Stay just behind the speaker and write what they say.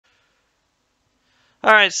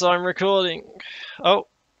Alright, so I'm recording. Oh,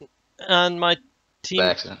 and my By team.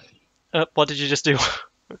 accident. What did you just do?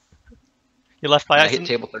 You left by I hit accident?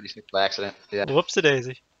 table 36 by accident. Yeah. Whoopsie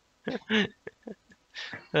daisy.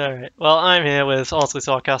 Alright, well, I'm here with Honestly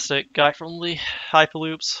Sarcastic, guy from the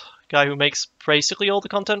Hyperloops, guy who makes basically all the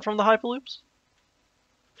content from the Hyperloops.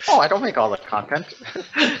 Oh, I don't make all the content.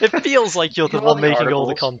 It feels like you're You the do all one the making all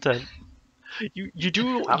the articles. content. You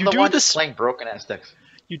do I'm you the do one just this playing broken ass decks.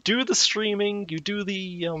 you do the streaming, you do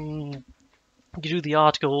the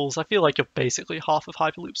articles. I feel like you're basically half of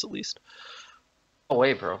Hyperloops at least. No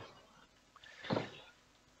way, bro.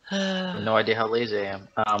 I have no idea how lazy I am.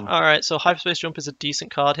 Alright, so Hyperspace Jump is a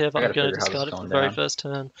decent card here, I but I'm gotta going to figure how this is discard it for the going very down. first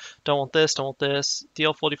turn. Don't want this, don't want this.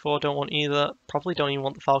 DL44, don't want either. Probably don't even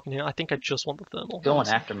want the Falcon here. I think I just want the Thermal, Going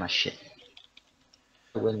honestly. after my shit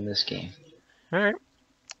to win this game. Alright.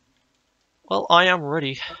 Well, I am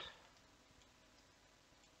ready.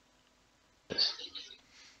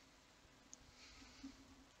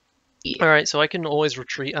 Yeah. Alright, so I can always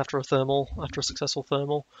retreat after a Thermal, after a successful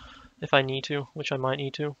Thermal, if I need to, which I might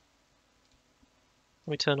need to.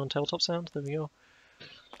 Let me turn on Tabletop Sound, there we go.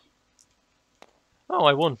 Oh,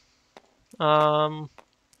 I won.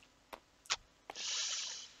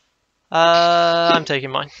 I'm taking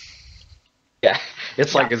mine. Yeah.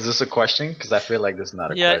 It's Yeah. like, is this a question? Because I feel like this is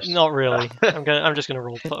not a Yeah, question. not really. I'm just gonna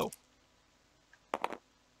roll foe.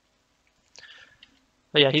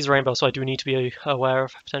 But yeah, he's rainbow, so I do need to be aware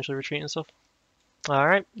of potentially retreating and stuff.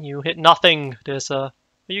 Alright, you hit nothing, dear sir.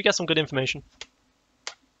 But you get some good information.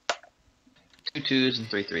 2 2s and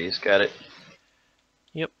 3 3s. Got it.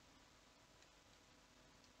 Yep.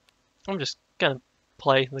 I'm just gonna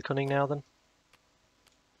play the cunning now then.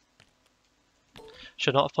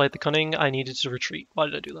 Should not have played the cunning, I needed to retreat. Why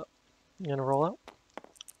did I do that? I'm gonna roll out.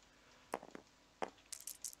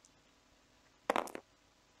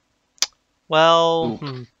 Well,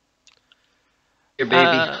 Poop. Here,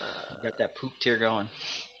 baby. Got that poop tier going.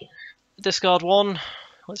 discard one.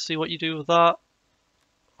 Let's see what you do with that.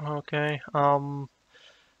 Okay,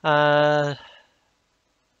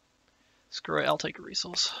 screw it, I'll take a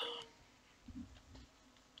resource.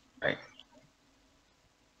 Right.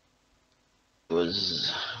 It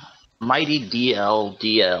was Mighty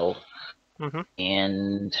DL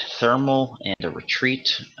and Thermal and a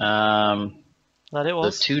Retreat. That it The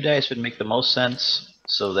was. 2 dice would make the most sense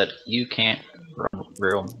so that you can't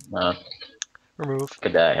Remove.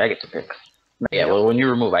 could die. I get to pick. Yeah, Yep. well, when you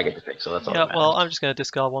remove, I get to pick, so that's all Yeah, that well, matters. I'm just gonna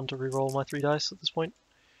discard one to reroll my 3 dice at this point.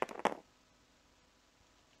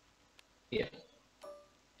 Yeah.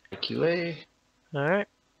 QA. Alright.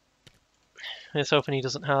 Here's hoping he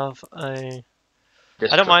doesn't have a...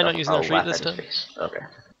 I don't mind not using the retreat this turn. Okay.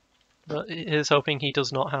 But here's hoping he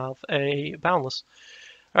does not have a Boundless.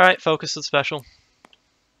 Alright, focus the special.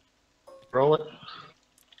 Roll it.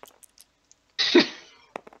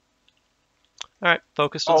 Alright,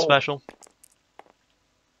 focus to the special.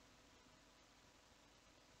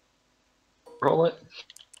 Roll it.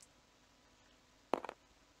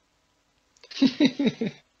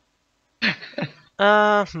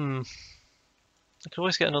 I could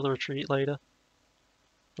always get another retreat later.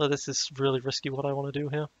 Though this is really risky what I want to do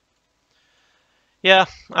here. Yeah,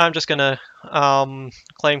 I'm just gonna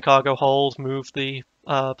claim cargo hold, move the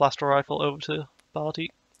blaster rifle over to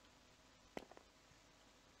Barty.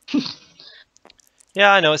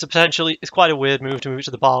 Yeah, I know it's quite a weird move to move it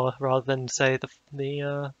to the Bala rather than say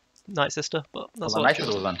the Night Sister, but that's Well, the what Night I chose.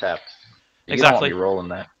 Sister was untapped. You don't want Exactly. me rolling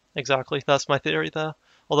that. Exactly, that's my theory there.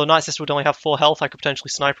 Although Night Sister would only have 4 health, I could potentially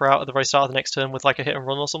snipe her out at the very start of the next turn with like a hit and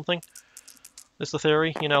run or something. Is the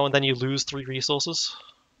theory, you know, and then you lose 3 resources.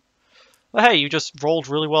 But hey, you just rolled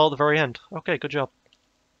really well at the very end. Okay, good job.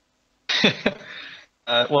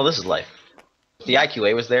 Well, this is life. If the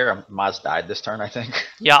IQA was there, Maz died this turn, I think.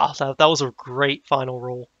 Yeah, that was a great final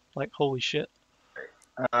roll. Like, holy shit.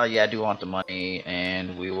 Yeah, I do want the money,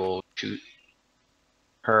 and we will shoot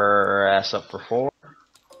her ass up for 4.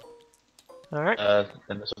 Alright.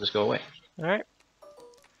 Then this will just go away. Alright.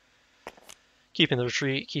 Keeping the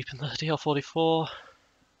retreat, keeping the DL44.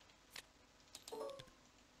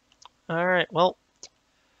 Alright, well.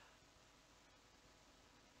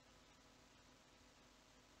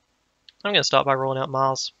 I'm gonna start by rolling out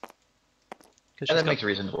Mars. Yeah, that makes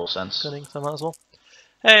reasonable sense. Cunning, so I might as well.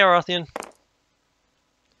 Hey, Arathian.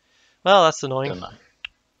 Well, that's annoying.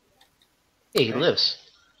 Hey, he lives.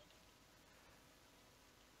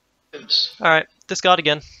 Alright, discard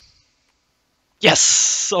again.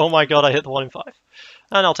 Yes! Oh my god, I hit the 1 in 5.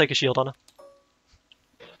 And I'll take a shield on her.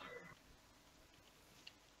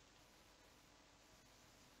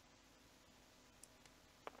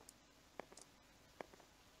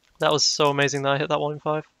 That was so amazing that I hit that 1 in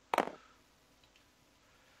 5.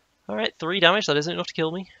 Alright, 3 damage. That isn't enough to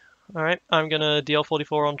kill me. Alright, I'm gonna deal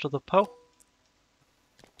 44 onto the Poe.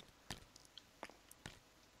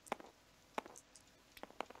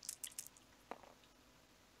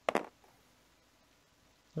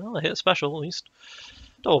 Well, I hit a special at least.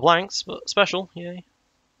 Double blanks, but special, yay.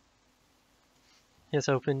 Here's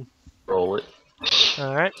open. Roll it.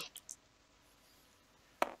 Alright.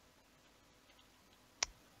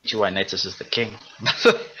 See why Nexus is the king.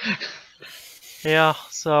 Yeah,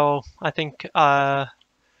 so I think yeah,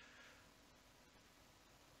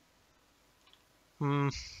 I'm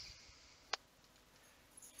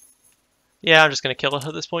just gonna kill her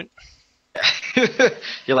at this point.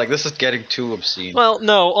 You're like, this is getting too obscene. Well,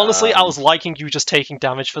 no, honestly, I was liking you just taking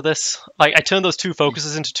damage for this. Like, I turned those 2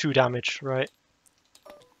 focuses into 2 damage, right?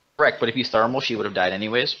 Correct, but if you thermal, she would have died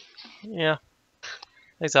anyways. Yeah,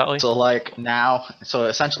 exactly. So like now, so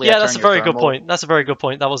essentially, Yeah, I that's a turn your very good thermal- point. That's a very good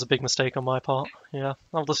point. That was a big mistake on my part. Yeah,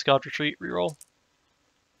 I'll discard retreat, reroll.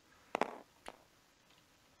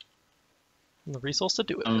 And the resource to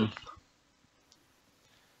do it with.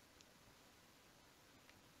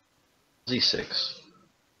 Z6.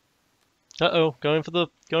 Uh-oh, going for the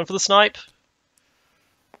snipe.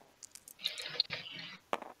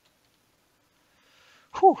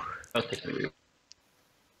 Whew.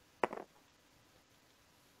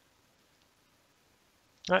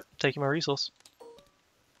 Alright, taking my resource.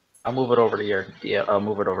 I'll move it over to your. Yeah, I'll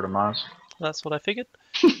move it over to Maz. That's what I figured.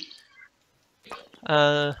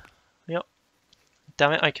 Yep.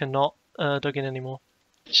 Damn it, I cannot dug in anymore.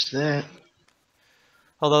 It's that.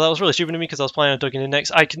 Although that was really stupid of me because I was planning on dugging in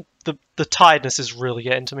next. The tiredness is really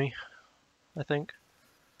getting to me, I think.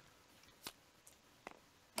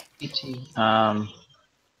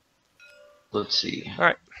 Let's see.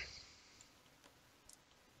 Alright.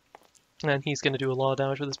 And he's going to do a lot of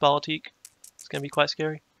damage with his Balatique. It's going to be quite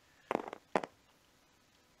scary.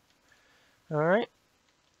 Alright.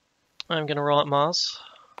 I'm going to roll at Mars.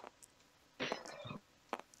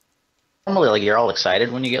 Normally, like, you're all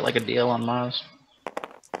excited when you get like a deal on Maz.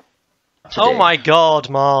 Oh my god,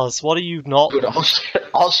 Mars, what are you not... Dude,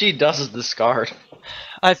 all she does is discard.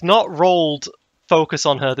 I've not rolled focus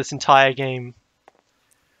on her this entire game.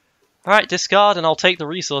 Alright, discard and I'll take the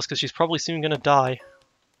resource because she's probably soon going to die.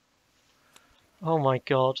 Oh my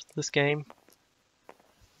god, this game.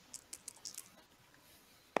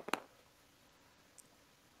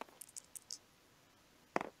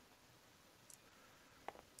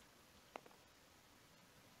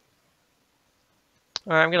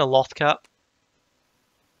 Alright, I'm going to Lothcat.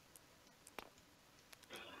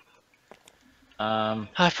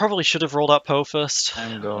 I probably should have rolled out Poe first.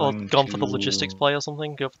 I'm Or going gone for the to logistics play or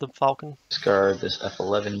something. Go for the Falcon. discard this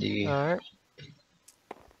F11D. Alright.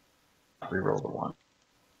 Reroll the 1.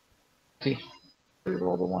 See?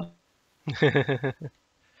 Reroll the 1.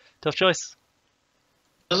 Tough choice.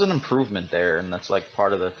 There's an improvement there, and that's like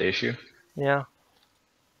part of the issue. Yeah.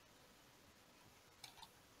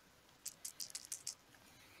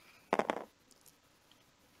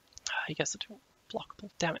 He gets the 2 blockable.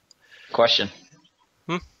 Damn it. Question.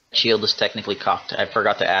 Hmm? Shield is technically cocked. I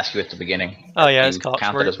forgot to ask you at the beginning. Oh yeah, You it's cocked.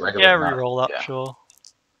 count it as regular Yeah, or not? reroll that, Yeah. sure.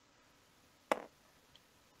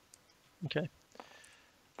 Okay.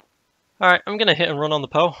 Alright, I'm gonna hit and run on the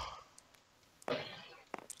Poe.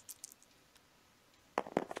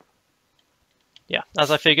 Yeah,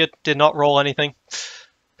 as I figured, did not roll anything.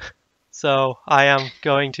 So I am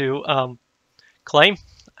going to claim,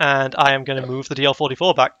 and I am going to move the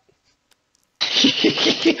DL44 back.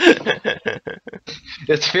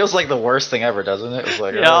 It feels like the worst thing ever, doesn't it? It's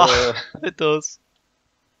like, Yeah, it does.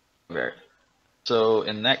 Very. So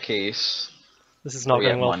in that case, This is not we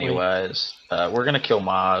going have well for me. money-wise. We're gonna kill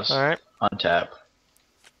Maz. All right. Untap.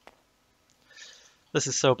 This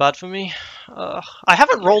is so bad for me. I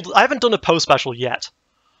haven't rolled. I haven't done a Poe special yet.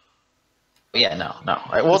 Yeah, no.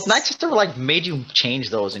 Well, it's not just like made you change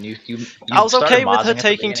those, and you I was started okay with Mazing her at the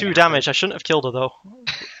taking beginning. 2 damage. I shouldn't have killed her though.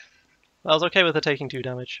 I was okay with her taking 2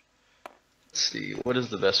 damage. Let's see, what is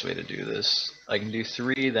the best way to do this? I can do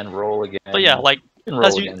 3, then roll again. But yeah, like And roll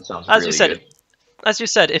as you again sounds as really you said, good. as you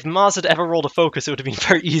said, if Mars had ever rolled a focus, it would have been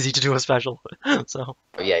very easy to do a special. So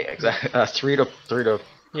But yeah, exactly. 3 to.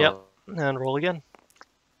 yep, and roll again.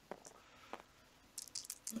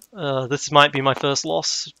 This might be my first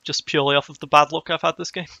loss, just purely off of the bad luck I've had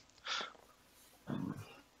this game. Let's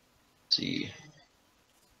see.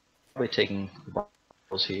 Probably taking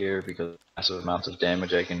balls here because massive amounts of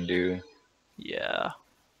damage I can do. Yeah.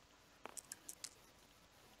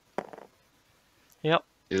 Yep.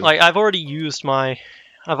 Dude. Like I've already used one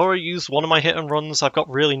of my hit and runs. I've got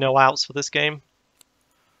really no outs for this game.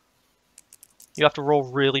 You have to roll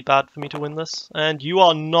really bad for me to win this, and you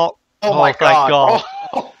are not. Oh my thank God!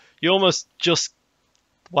 Oh. You almost just.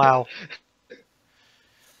 Wow.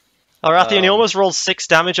 Arathian, you almost rolled 6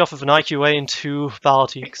 damage off of an IQA and 2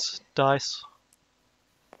 Valetique's dice.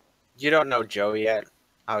 You don't know Joe yet.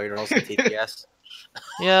 How he rolls a TTS.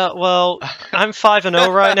 Yeah, well, I'm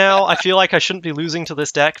 5-0 right now. I feel like I shouldn't be losing to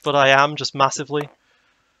this deck, but I am just massively.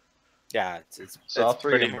 Yeah, it's So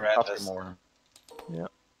pretty I'll horrendous. more. Yeah.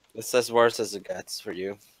 It's as worse as it gets for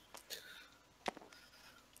you.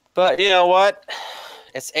 But you know what?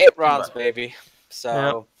 It's 8 rounds, baby.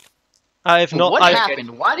 So I have not. What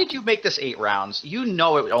happened? Why did you make this 8 rounds? You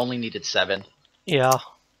know it only needed 7. Yeah.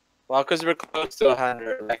 well, because we're close to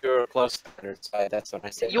 100. Like we were close to 100, so that's what I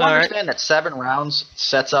said. You understand that 7 rounds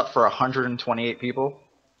sets up for 128 people?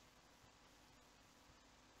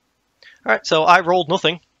 Alright, so I rolled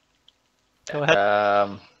nothing. Go ahead.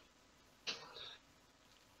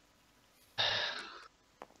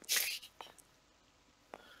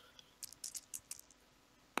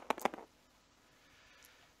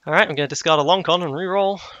 Alright, I'm going to discard a long con and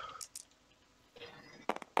reroll.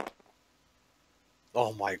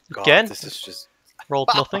 Oh my god, Again? this is just... Rolled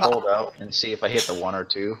nothing. Hold out and see if I hit the 1 or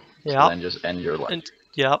 2. Yeah. So then just end your life.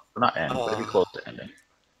 Yep. Or not end, but be close to ending.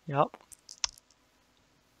 Yep.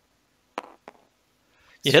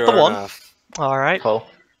 You hit the 1. Alright. Pull.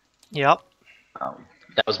 Yep.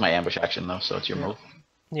 That was my ambush action though, so it's your move.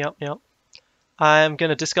 Yep, yep. I'm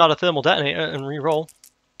going to discard a thermal detonator and reroll.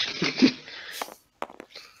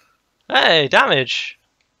 Hey, damage!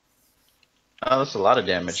 Oh, that's a lot of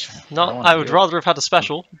damage. I would rather have had a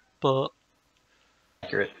special, but...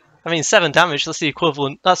 Accurate. I mean, 7 damage, that's the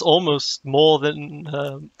equivalent. That's almost more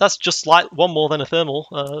than... that's just like 1 more than a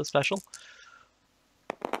thermal special.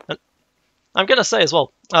 And I'm going to say as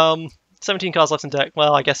well, 17 cards left in deck.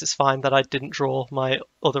 Well, I guess it's fine that I didn't draw my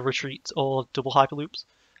other retreat or double hyperloops,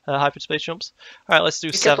 hyperspace jumps. Alright, let's do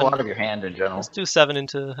You 7. kept a lot of your hand in general. Let's do 7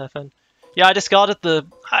 into FN. Yeah, I discarded the...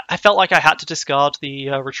 I felt like I had to discard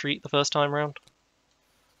the retreat the first time round.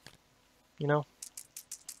 You know?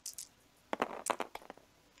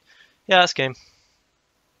 Yeah, that's game.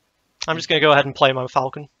 I'm just going to go ahead and play my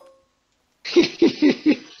Falcon. If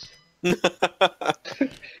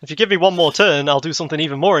you give me 1 more turn, I'll do something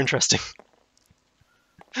even more interesting.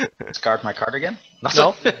 Discard my card again?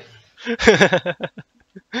 No.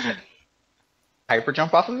 Hyper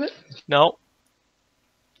jump off of it? No.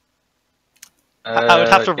 I would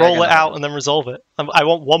have to roll it out and then resolve it. I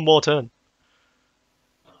want 1 more turn.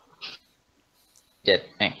 Yeah,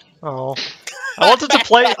 dang. Oh. I wanted to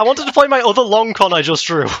play my other long con I just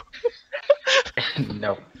drew.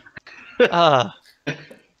 No.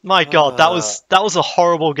 My god, that was a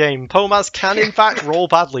horrible game. Pomaz can in fact roll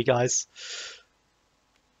badly, guys.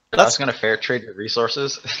 I was gonna fair trade your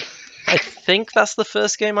resources. I think that's the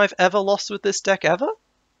first game I've ever lost with this deck ever.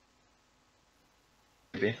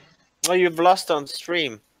 Maybe. Well, you've lost on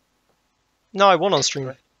stream. No, I won on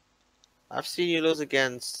stream. I've seen you lose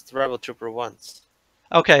against Rebel Trooper once.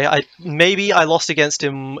 Okay, maybe I lost against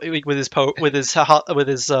him with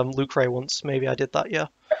his Luke Ray once. Maybe I did that. Yeah,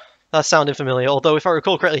 that sounded familiar. Although if I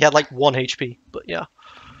recall correctly, he had like 1 HP. But yeah.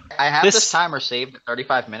 I have this timer saved at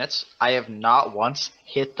 35 minutes. I have not once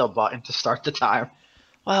hit the button to start the time.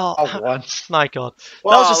 Well, not once. My god.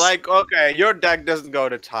 Well, just... like, okay, your deck doesn't go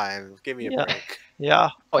to time. Give me a break. Yeah.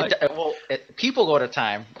 Well, people go to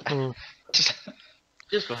time. Mm.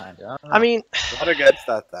 just behind you. I mean, what against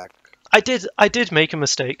that deck? I did make a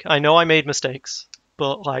mistake. I know I made mistakes,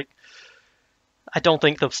 but like, I don't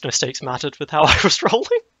think those mistakes mattered with how I was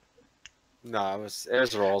rolling. No, it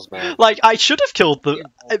was rolls, man. Like, I should have killed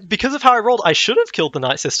because of how I rolled, I should have killed the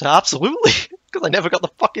Night Sister, absolutely. Because I never got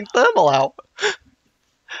the fucking thermal out.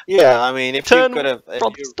 Yeah, I mean, if you could have...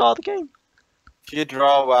 From the start of the game. If you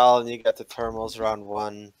draw well and you get the thermals round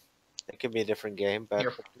 1, it could be a different game, but...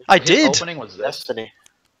 I did! His opening was this. Destiny.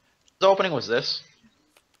 His opening was this.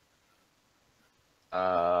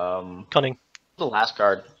 Cunning. The last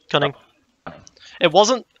card. Cunning. It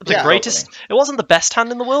wasn't the greatest. Opening. It wasn't the best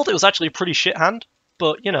hand in the world. It was actually a pretty shit hand.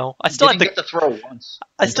 But you know, I still had get to throw once.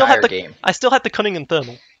 I still had the game. I still had the cunning and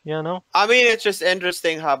thermal. You know. I mean, it's just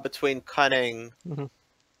interesting how between cunning,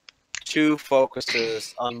 2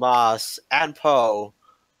 focuses on Moss and Poe,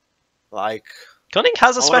 like. Cunning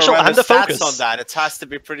has a special and a focus. On that, it has to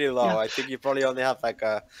be pretty low. Yeah. I think you probably only have like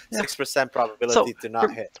a 6% probability to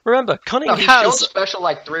not hit. Remember, Cunning he has showed special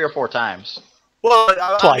like 3 or 4 times. Well,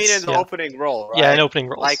 I mean in the opening roll, right? Yeah, in opening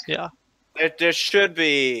rolls. Like, yeah, there should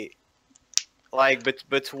be like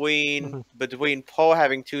between Poe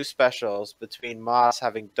having 2 specials, between Moss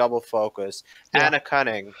having double focus and a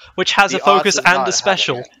cunning, which has a focus and a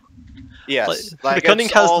special. Yes, Like, the like cunning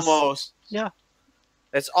it's has almost yeah.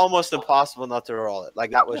 it's almost impossible not to roll it.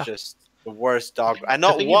 Like that was Yeah. just the worst dog, and The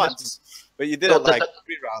not thing you missed- once, but you did So it like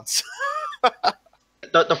 3 rounds.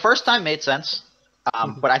 the first time made sense,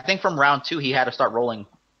 Mhm. but I think from round 2 he had to start rolling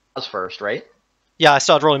Maz first, right? Yeah, I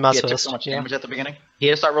started rolling He Maz had took first. so much Yeah. damage at the beginning. He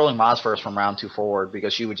had to start rolling Maz first from round 2 forward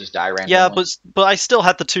because she would just die randomly. Yeah, but I still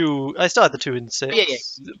had the two. I still had the 2 and 6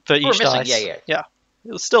 Yeah. for You were each missing, dice. yeah.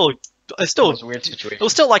 It was still. It was a weird situation. It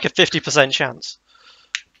was still like a 50% chance.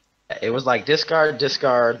 It was like discard,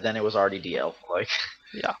 then it was already DL. Like,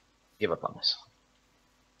 Yeah. give up on this.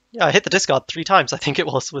 Yeah, I hit the discard 3 times. I think it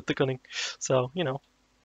was with the cunning. So you know.